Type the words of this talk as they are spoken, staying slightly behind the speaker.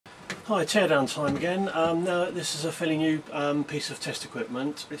Hi, teardown time again. Now this is a fairly new piece of test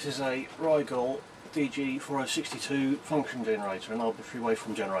equipment. This is a Rigol DG4062 function generator, an arbitrary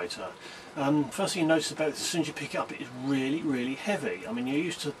waveform generator. First thing you notice about this, as soon as you pick it up, it is really heavy. I mean, you're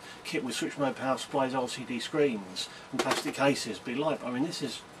used to kit with switch mode power supplies, LCD screens and plastic cases, be light. I mean, this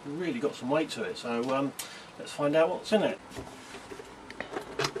has really got some weight to it, so let's find out what's in it.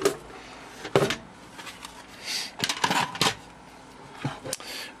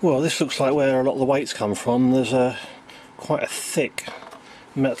 Well, this looks like where a lot of the weights come from. There's quite a thick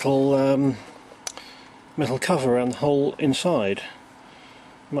metal cover around the whole inside,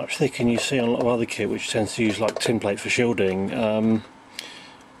 much thicker than you see on a lot of other kit, which tends to use like tin plate for shielding. I'm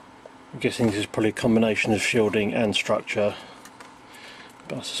guessing this is probably a combination of shielding and structure,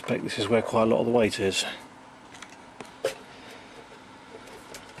 but I suspect this is where quite a lot of the weight is.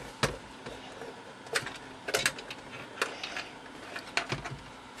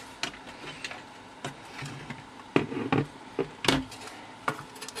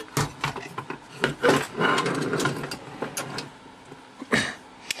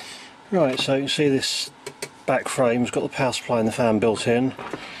 Right, so you can see this back frame's got the power supply and the fan built in,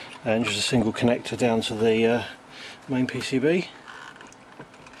 and just a single connector down to the main PCB.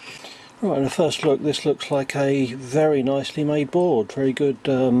 Right, at a first look, this looks like a very nicely made board. Very good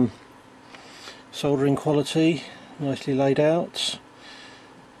soldering quality, nicely laid out.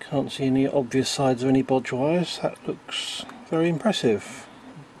 Can't see any obvious sides of any bodge wires. That looks very impressive.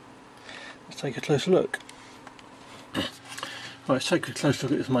 Let's take a closer look. Right, let's take a close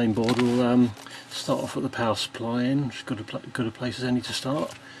look at this main board. We'll start off at the power supply in, which is good a place as any to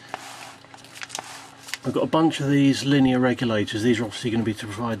start. We've got a bunch of these linear regulators. These are obviously going to be to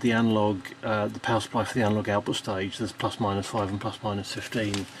provide the analog, the power supply for the analog output stage. There's ±5 and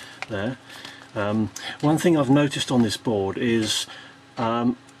 ±15 there. One thing I've noticed on this board is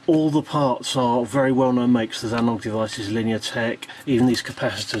all the parts are very well known makes. There's Analog Devices, Linear Tech, even these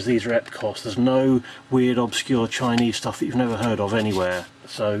capacitors, these are EPCOS. There's no weird obscure Chinese stuff that you've never heard of anywhere.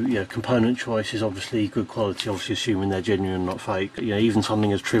 So yeah, component choice is obviously good quality, obviously assuming they're genuine, not fake. You know, even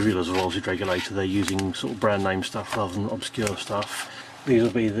something as trivial as a voltage regulator, they're using sort of brand name stuff rather than obscure stuff. These will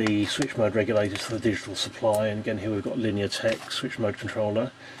be the switch mode regulators for the digital supply, and again here we've got Linear Tech switch mode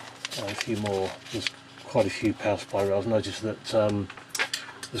controller. A few more, there's quite a few power supply rails. Notice that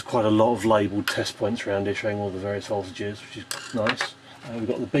there's quite a lot of labelled test points around here showing all the various voltages, which is nice. We've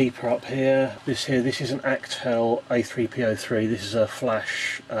got the beeper up here. This is an Actel A3P03. This is a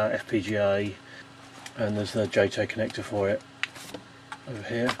flash FPGA, and there's the JTAG connector for it over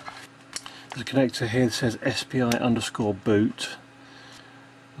here. There's a connector here that says SPI_boot,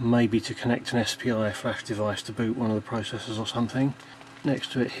 maybe to connect an SPI flash device to boot one of the processors or something.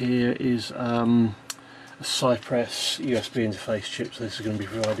 Next to it here is a Cypress USB interface chip, so this is going to be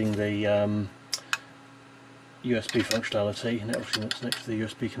providing the USB functionality, and everything that's next to the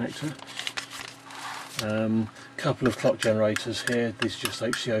USB connector. Couple of clock generators here. These are just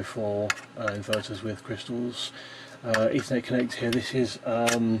HC04 inverters with crystals. Ethernet connector here. This is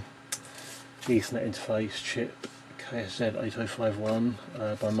the Ethernet interface chip KSZ8051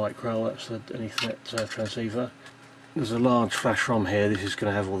 by Micrel. That's an Ethernet transceiver. There's a large flash ROM here. This is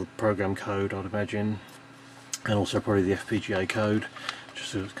going to have all the program code, I'd imagine, and also probably the FPGA code.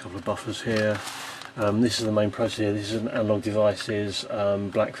 Just a couple of buffers here. This is the main processor. This is an Analog Devices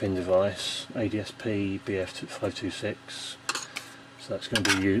Blackfin device, ADSP BF526. So that's going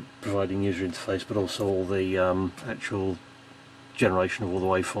to be providing user interface, but also all the actual generation of all the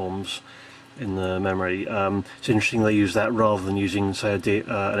waveforms in the memory. It's interesting they use that rather than using, say, an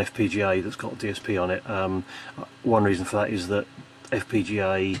FPGA that's got DSP on it. One reason for that is that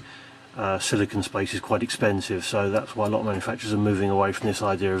FPGA silicon space is quite expensive, so that's why a lot of manufacturers are moving away from this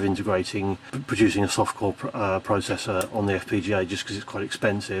idea of producing a soft-core processor on the FPGA, just because it's quite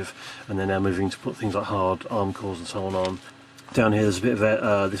expensive, and they're now moving to put things like hard ARM cores and so on. Down here there's a bit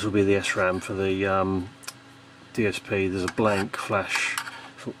of this will be the SRAM for the DSP. There's a blank flash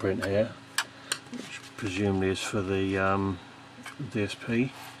footprint here, which presumably is for the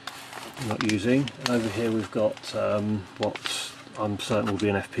DSP I'm not using. And over here we've got what I'm certain will be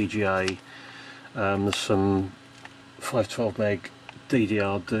an FPGA. There's some 512 meg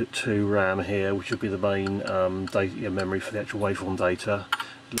DDR2 RAM here, which will be the main data memory for the actual waveform data.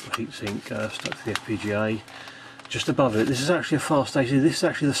 A little heatsink stuck to the FPGA. Just above it, this is actually a fast A to D. This is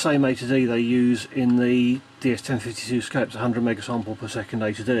actually the same A to D they use in the DS1052 scopes, 100 megasample per second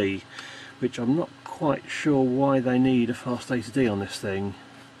A to D, which I'm not quite sure why they need a fast A to D on this thing,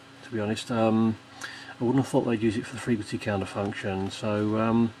 to be honest. I wouldn't have thought they'd use it for the frequency counter function, so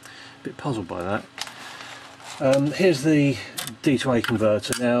a bit puzzled by that. Here's the D to A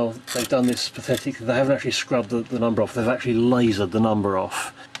converter. Now they've done this pathetically, they haven't actually scrubbed the number off, they've actually lasered the number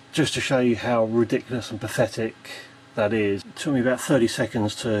off, just to show you how ridiculous and pathetic that is. It took me about 30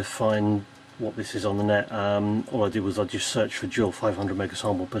 seconds to find what this is on the net. All I did was I just searched for dual 500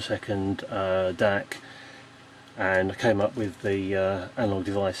 megasample per second DAC, and I came up with the analog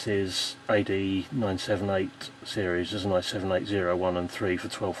devices AD978 series. There's a nice 780, 1 and 3 for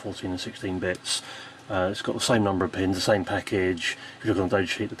 12, 14 and 16 bits. It's got the same number of pins, the same package. If you look on the data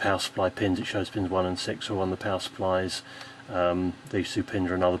sheet, the power supply pins, it shows pins 1 and 6 are on the power supplies. These two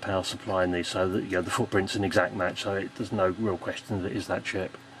pins are another power supply in these, so that, the footprint's an exact match, so there's no real question that it is that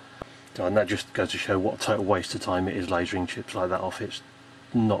chip. And that just goes to show what a total waste of time it is lasering chips like that off. It's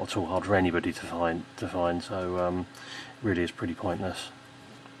not at all hard for anybody to find, so really is pretty pointless.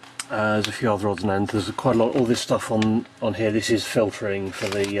 There's a few other odds and ends. There's quite a lot. All this stuff on here. This is filtering for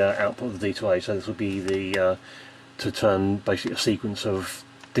the output of the D2A. So this will be the to turn basically a sequence of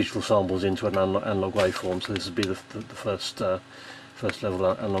digital samples into an analog waveform. So this will be the first level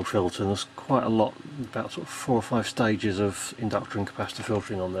analog filter. And there's quite a lot, about sort of 4 or 5 stages of inductor and capacitor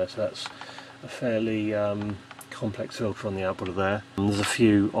filtering on there. So that's a fairly complex filter on the output of there. And there's a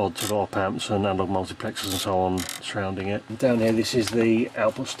few odd sort of op amps and analog multiplexers and so on surrounding it. And down here, this is the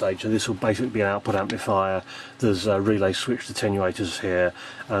output stage, so this will basically be an output amplifier. There's relay switched attenuators here.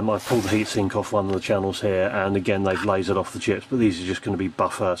 I've pulled the heatsink off one of the channels here, and again they've lasered off the chips, but these are just going to be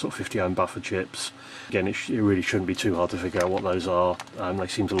buffer, sort of 50 ohm buffer chips. Again, it really shouldn't be too hard to figure out what those are. They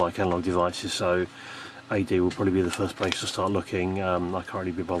seem to like analog devices, so AD will probably be the first place to start looking. I can't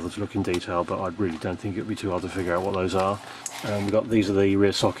really be bothered to look in detail, but I really don't think it would be too hard to figure out what those are. These are the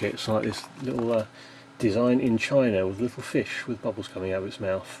rear sockets, like this little design in China with a little fish with bubbles coming out of its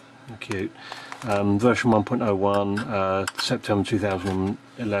mouth. Cute. Version 1.01, September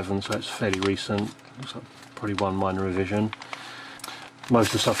 2011, so it's fairly recent. Looks like probably one minor revision. Most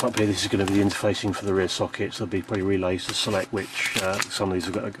of the stuff up here, this is going to be the interfacing for the rear sockets. There'll be probably relays to select which. Some of these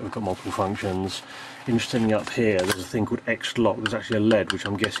have got multiple functions. Interestingly, up here there's a thing called X lock. There's actually a LED which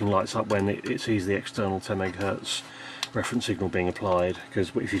I'm guessing lights up when it sees the external 10 MHz reference signal being applied,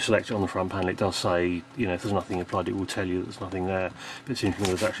 because if you select it on the front panel, it does say, if there's nothing applied, it will tell you that there's nothing there. But it's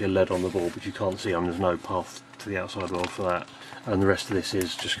interesting, there's actually a LED on the board, but you can't see. There's no path to the outside world for that. And the rest of this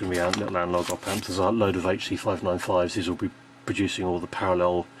is just going to be little analog op amps. There's a load of HC595s. These will be producing all the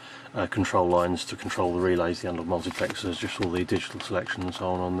parallel control lines to control the relays, the analog multiplexers, just all the digital selection and so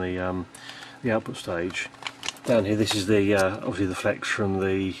on the output stage. Down here, this is the obviously the flex from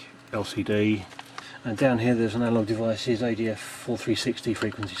the LCD, and down here there's an analog devices ADF4360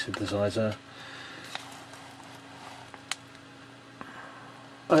 frequency synthesizer.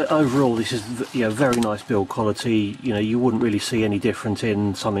 Overall, this is very nice build quality. You wouldn't really see any difference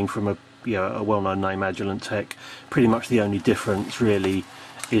in something from a well-known name, Agilent Tech. Pretty much the only difference really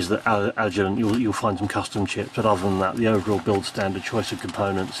is that Agilent, you'll find some custom chips, but other than that, the overall build standard choice of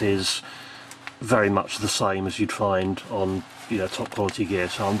components is very much the same as you'd find on top quality gear.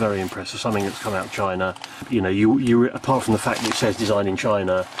 So I'm very impressed with something that's come out of China. You apart from the fact that it says designed in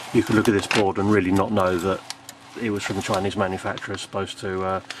China, you could look at this board and really not know that it was from a Chinese manufacturer as opposed to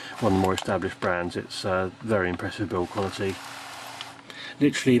one of the more established brands. It's very impressive build quality.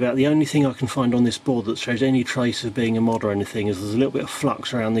 Literally about the only thing I can find on this board that shows any trace of being a mod or anything is there's a little bit of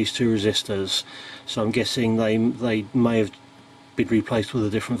flux around these two resistors, so I'm guessing they may have been replaced with a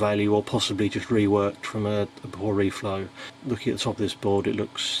different value, or possibly just reworked from a poor reflow. Looking at the top of this board, it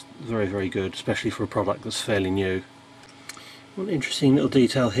looks very, very good, especially for a product that's fairly new. One interesting little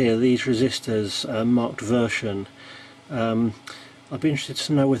detail here, these resistors are marked version. I'd be interested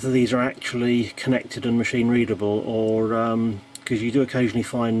to know whether these are actually connected and machine readable, or because you do occasionally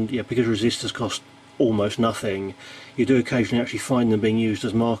find, because resistors cost almost nothing, you do occasionally actually find them being used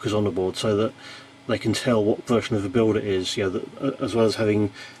as markers on the board so that they can tell what version of the build it is, as well as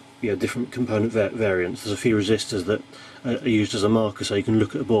having different component variants. There's a few resistors that are used as a marker, so you can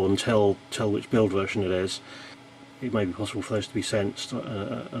look at the board and tell which build version it is. It may be possible for those to be sensed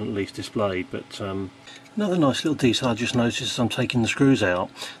and at least displayed, but another nice little detail I just noticed as I'm taking the screws out,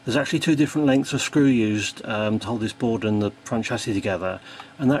 there's actually 2 different lengths of screw used to hold this board and the front chassis together,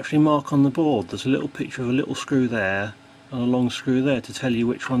 and they actually mark on the board. There's a little picture of a little screw there and a long screw there to tell you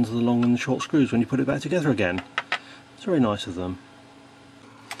which ones are the long and the short screws when you put it back together again. It's very nice of them.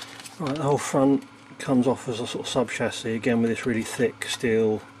 Right, the whole front comes off as a sort of sub chassis, again with this really thick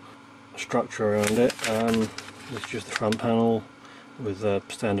steel structure around it. This is just the front panel with a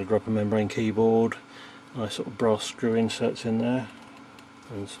standard rubber membrane keyboard, nice sort of brass screw inserts in there,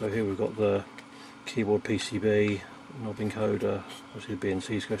 and so here we've got the keyboard PCB, knob encoder, obviously the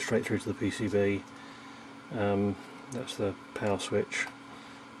BNCs go straight through to the PCB, That's the power switch,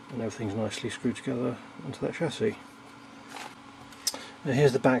 and everything's nicely screwed together onto that chassis. Now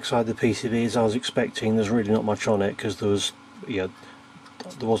here's the back side of the PCB. As I was expecting, there's really not much on it because there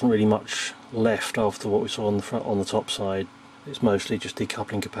wasn't really much left after what we saw on the front, on the top side. It's mostly just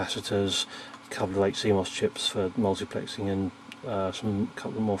decoupling capacitors, a couple of HCMOS chips for multiplexing, and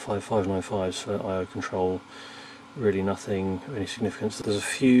couple more 595s for I/O control. Really nothing of any significance. There's a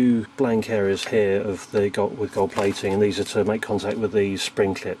few blank areas here of the with gold plating, and these are to make contact with these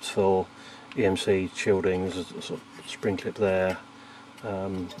spring clips for EMC shielding. There's a sort of spring clip there.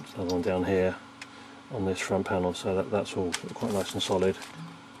 There's another one down here on this front panel, so that's all quite nice and solid.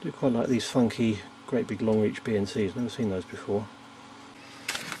 I do quite like these funky, great big long reach BNCs, never seen those before.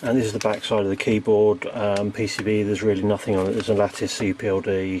 And this is the back side of the keyboard. PCB, there's really nothing on it. There's a lattice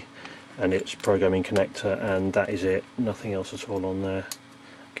CPLD and its programming connector, and that is it. Nothing else at all on there.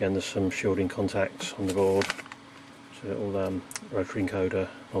 Again, there's some shielding contacts on the board. So a little rotary encoder.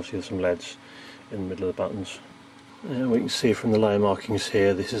 Obviously there's some LEDs in the middle of the buttons. And we can see from the layer markings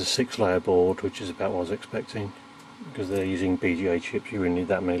here, this is a 6-layer board, which is about what I was expecting. Because they're using BGA chips, you really need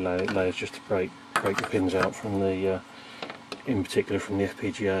that many layers just to break the pins out from the, in particular from the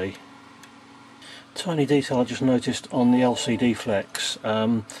FPGA. Tiny detail I just noticed on the LCD flex.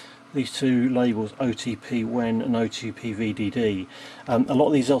 These two labels, OTP WEN and OTP VDD. A lot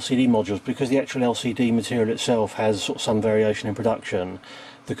of these LCD modules, because the actual LCD material itself has sort of some variation in production,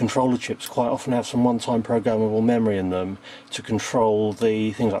 the controller chips quite often have some one-time programmable memory in them to control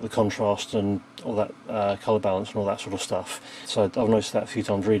the things like the contrast and all that colour balance and all that sort of stuff. So I've noticed that a few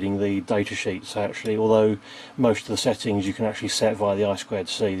times reading the data sheets. Actually, although most of the settings you can actually set via the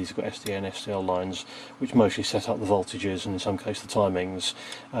I2C, these have got SDA and SDL lines which mostly set up the voltages and in some cases the timings.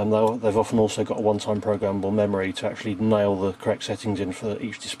 They've often also got a one-time programmable memory to actually nail the correct settings in for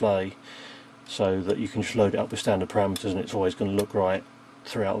each display, so that you can just load it up with standard parameters and it's always going to look right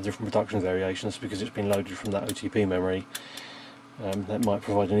throughout the different production variations because it's been loaded from that OTP memory. That might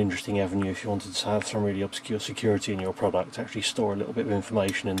provide an interesting avenue if you wanted to have some really obscure security in your product, to actually store a little bit of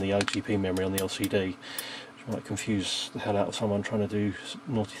information in the OTP memory on the LCD, which might confuse the hell out of someone trying to do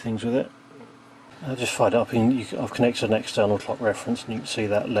naughty things with it. I'll just fired it up. I've connected an external clock reference and you can see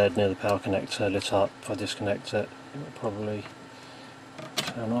that LED near the power connector lit up. If I disconnect it, it will probably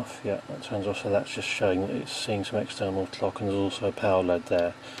turn off. Yeah, that turns off, so that's just showing that it's seeing some external clock, and there's also a power LED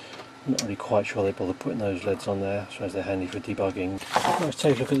there. I'm not really quite sure they bother putting those LEDs on there. I suppose they're handy for debugging. Let's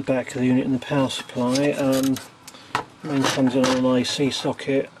take a look at the back of the unit and the power supply. Main comes in on an IC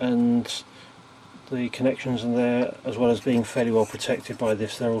socket, and the connections in there, as well as being fairly well protected by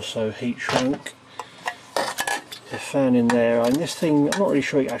this, they're also heat shrunk. The fan in there, and this thing, I'm not really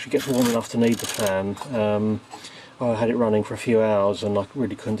sure it actually gets warm enough to need the fan. I had it running for a few hours and I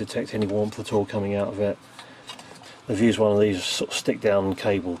really couldn't detect any warmth at all coming out of it. They've used one of these sort of stick down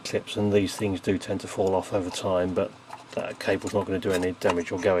cable clips, and these things do tend to fall off over time, but that cable's not going to do any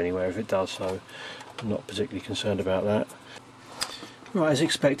damage or go anywhere if it does, so I'm not particularly concerned about that. Right, as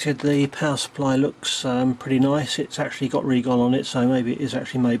expected, the power supply looks pretty nice. It's actually got Rigol on it, so maybe it is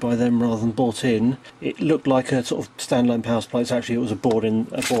actually made by them rather than bought in. It looked like a sort of standalone power supply. It was a board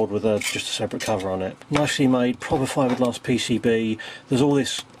with just a separate cover on it. Nicely made, proper fiberglass PCB. There's all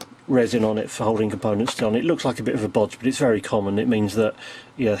this resin on it for holding components down. It looks like a bit of a bodge, but it's very common. It means that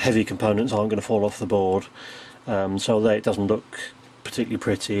heavy components aren't going to fall off the board. So although it doesn't look particularly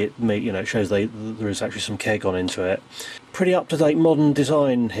pretty, it shows there is actually some care gone into it. Pretty up-to-date modern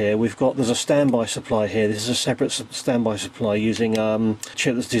design here. There's a standby supply here. This is a separate standby supply using a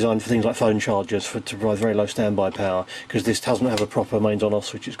chip that's designed for things like phone chargers to provide very low standby power, because this doesn't have a proper mains on-off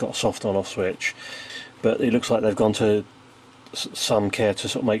switch. It's got a soft on-off switch, but it looks like they've gone to some care to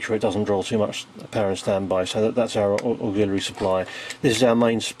sort of make sure it doesn't draw too much power in standby. So that's our auxiliary supply. This is our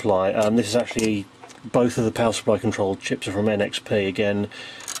main supply. This is actually, both of the power supply control chips are from NXP. Again,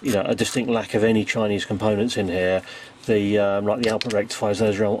 a distinct lack of any Chinese components in here. The like the output rectifiers,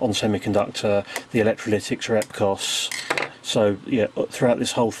 those are on semiconductor. The electrolytics are EPCOS. So yeah, throughout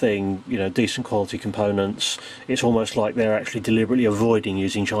this whole thing, decent quality components. It's almost like they're actually deliberately avoiding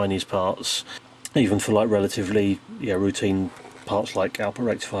using Chinese parts, even for like relatively routine parts like output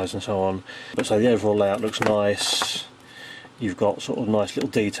rectifiers and so on. But so the overall layout looks nice. You've got sort of nice little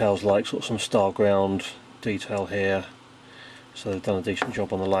details like sort of some star ground detail here, so they've done a decent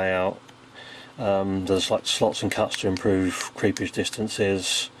job on the layout. There's like slots and cuts to improve creepage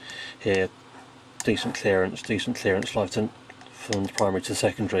distances here. Decent clearance life from the primary to the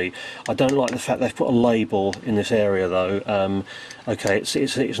secondary. I don't like the fact they've put a label in this area though. Okay,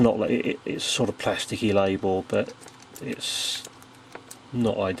 it's not like it's sort of plasticky label, but it's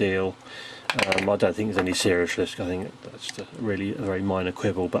not ideal. I don't think there's any serious risk. I think that's really a very minor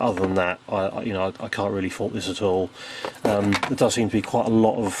quibble, but other than that, I can't really fault this at all. There does seem to be quite a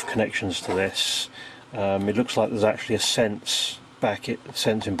lot of connections to this. It looks like there's actually a sense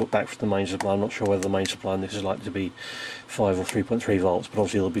input back from the main supply. I'm not sure whether the main supply on this is likely to be 5 or 3.3 volts, but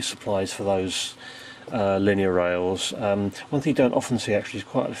obviously there'll be supplies for those linear rails. One thing you don't often see actually is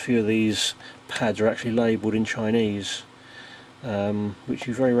quite a few of these pads are actually labelled in Chinese, which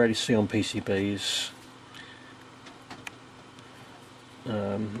you very rarely see on PCBs.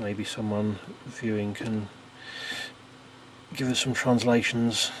 Maybe someone viewing can give us some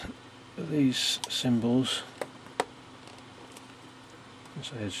translations of these symbols.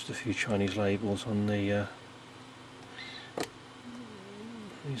 So there's just a few Chinese labels on the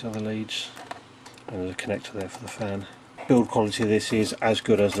these other leads, and there's a connector there for the fan. Build quality of this is as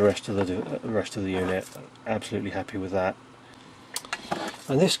good as the rest of the unit. Absolutely happy with that.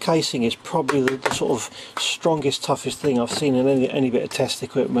 And this casing is probably the sort of strongest, toughest thing I've seen in any bit of test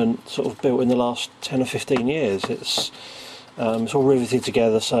equipment sort of built in the last 10 or 15 years. It's all riveted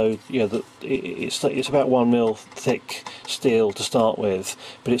together, so it's about 1 mil thick steel to start with,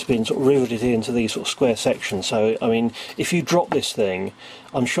 but it's been sort of riveted into these sort of square sections. So I mean, if you drop this thing,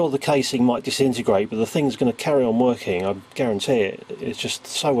 I'm sure the casing might disintegrate, but the thing's going to carry on working, I guarantee it. It's just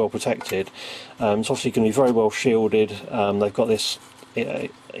so well protected. It's obviously going to be very well shielded. They've got this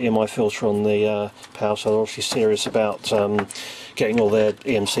EMI filter on the power, so they're obviously serious about getting all their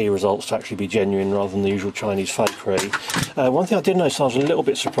EMC results to actually be genuine rather than the usual Chinese fakery. One thing I did notice I was a little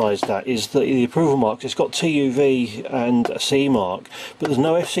bit surprised at is that the approval marks, it's got TUV and a CE mark, but there's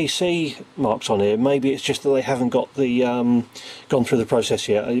no FCC marks on here. Maybe it's just that they haven't got the gone through the process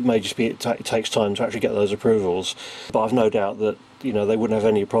yet. It may just be it takes time to actually get those approvals, but I've no doubt that they wouldn't have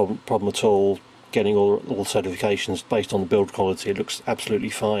any problem at all getting all certifications based on the build quality. It looks absolutely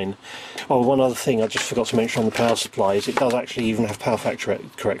fine. Oh, one other thing I just forgot to mention on the power supply is it does actually even have power factor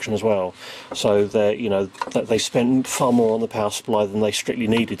correction as well. So they spent far more on the power supply than they strictly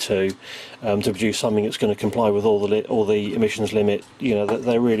needed to produce something that's going to comply with all the emissions limit.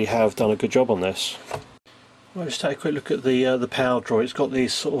 They really have done a good job on this. Well, just take a quick look at the power draw. It's got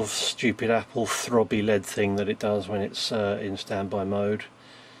this sort of stupid Apple throbby LED thing that it does when it's in standby mode.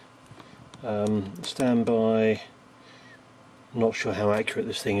 Standby, not sure how accurate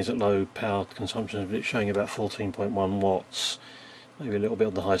this thing is at low power consumption, but it's showing about 14.1 watts, maybe a little bit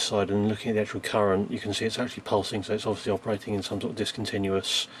on the high side. And looking at the actual current, you can see it's actually pulsing, so it's obviously operating in some sort of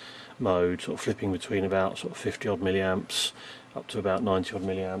discontinuous mode, sort of flipping between about sort of 50 odd milliamps up to about 90 odd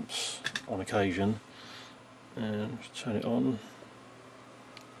milliamps on occasion. And turn it on.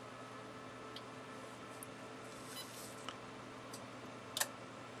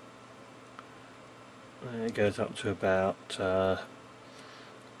 And it goes up to about a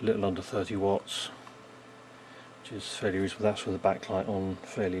little under 30 watts, which is fairly reasonable. That's with the backlight on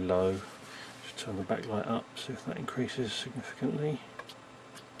fairly low. Just turn the backlight up, see if that increases significantly.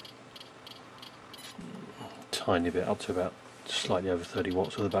 Tiny bit, up to about slightly over 30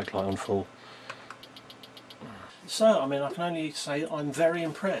 watts with the backlight on full. So, I mean, I can only say I'm very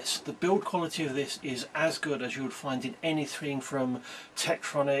impressed. The build quality of this is as good as you would find in anything from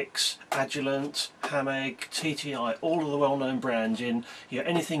Tektronix, Agilent, Hameg, TTI, all of the well-known brands. In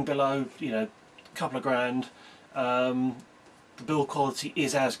anything below a couple of grand, the build quality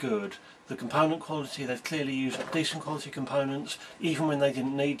is as good. The component quality, they've clearly used decent quality components, even when they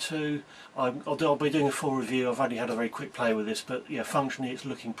didn't need to. I'll be doing a full review. I've only had a very quick play with this, but functionally it's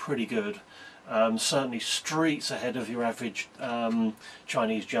looking pretty good. Certainly streets ahead of your average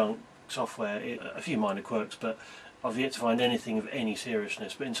Chinese junk software. A few minor quirks, but I've yet to find anything of any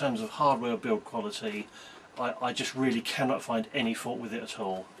seriousness. But in terms of hardware build quality, I just really cannot find any fault with it at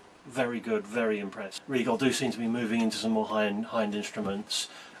all. Very good, very impressed. Rigol do seem to be moving into some more high-end instruments,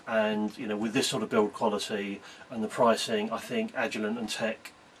 and with this sort of build quality and the pricing, I think Agilent and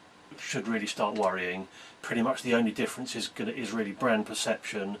Tech should really start worrying. Pretty much the only difference is really brand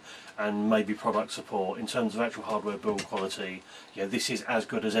perception and maybe product support. In terms of actual hardware build quality, this is as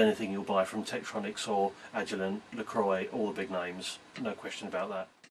good as anything you'll buy from Tektronix or Agilent, LaCroix, all the big names, no question about that.